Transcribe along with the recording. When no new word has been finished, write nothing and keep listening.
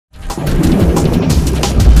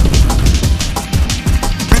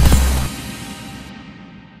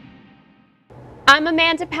I'm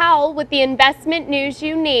Amanda Powell with the investment news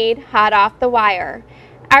you need hot off the wire.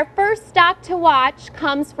 Our first stock to watch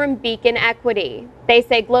comes from Beacon Equity. They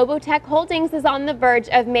say Globotek Holdings is on the verge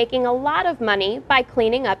of making a lot of money by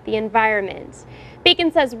cleaning up the environment.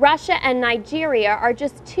 Beacon says Russia and Nigeria are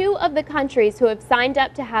just two of the countries who have signed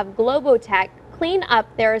up to have Globotek clean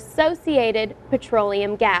up their associated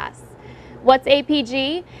petroleum gas. What's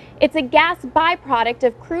APG? It's a gas byproduct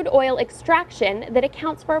of crude oil extraction that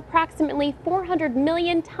accounts for approximately 400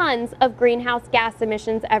 million tons of greenhouse gas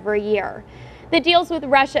emissions every year. The deals with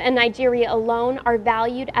Russia and Nigeria alone are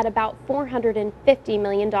valued at about $450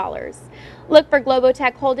 million. Look for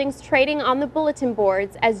Globotek Holdings trading on the bulletin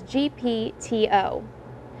boards as GBTO.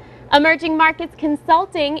 Emerging Markets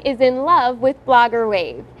Consulting is in love with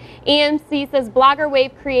Bloggerwave. EMC says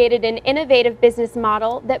Bloggerwave created an innovative business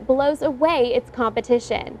model that blows away its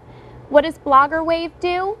competition. What does Bloggerwave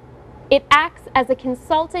do? It acts as a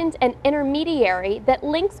consultant and intermediary that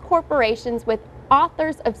links corporations with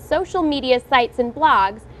authors of social media sites and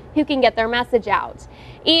blogs who can get their message out.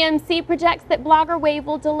 EMC projects that Bloggerwave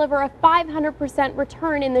will deliver a 500%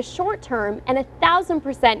 return in the short term and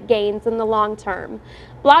 1,000% gains in the long term.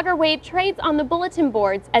 Bloggerwave trades on the bulletin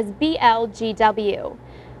boards as BLGW.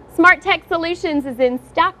 Smart-Tek Solutions is in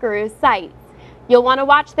StockGuru's sights. You'll want to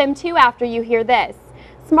watch them too after you hear this.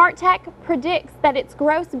 Smart-Tek predicts that its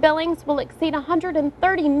gross billings will exceed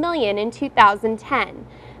 $130 million in 2010.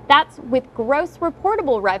 That's with gross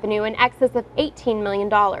reportable revenue in excess of $18 million.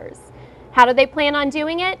 How do they plan on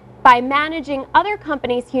doing it? By managing other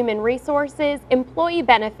companies' human resources, employee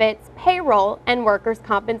benefits, payroll, and workers'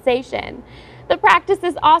 compensation. The practice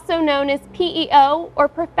is also known as PEO, or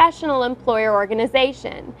Professional Employer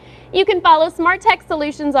Organization. You can follow Smart-Tek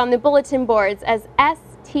Solutions on the bulletin boards as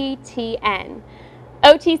STTN.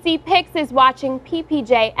 OTCPicks is watching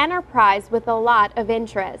PPJ Enterprise with a lot of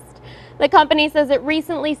interest. The company says it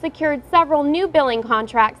recently secured several new billing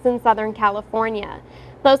contracts in Southern California.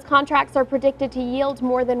 Those contracts are predicted to yield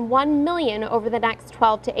more than $1 million over the next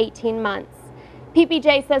 12 to 18 months.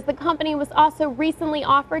 PPJ says the company was also recently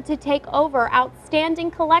offered to take over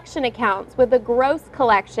outstanding collection accounts with a gross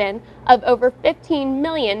collection of over $15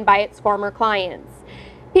 million by its former clients.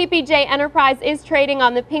 PPJ Enterprise is trading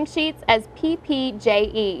on the pink sheets as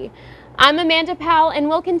PPJE. I'm Amanda Powell, and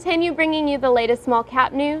we'll continue bringing you the latest small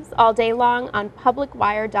cap news all day long on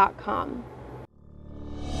publicwire.com.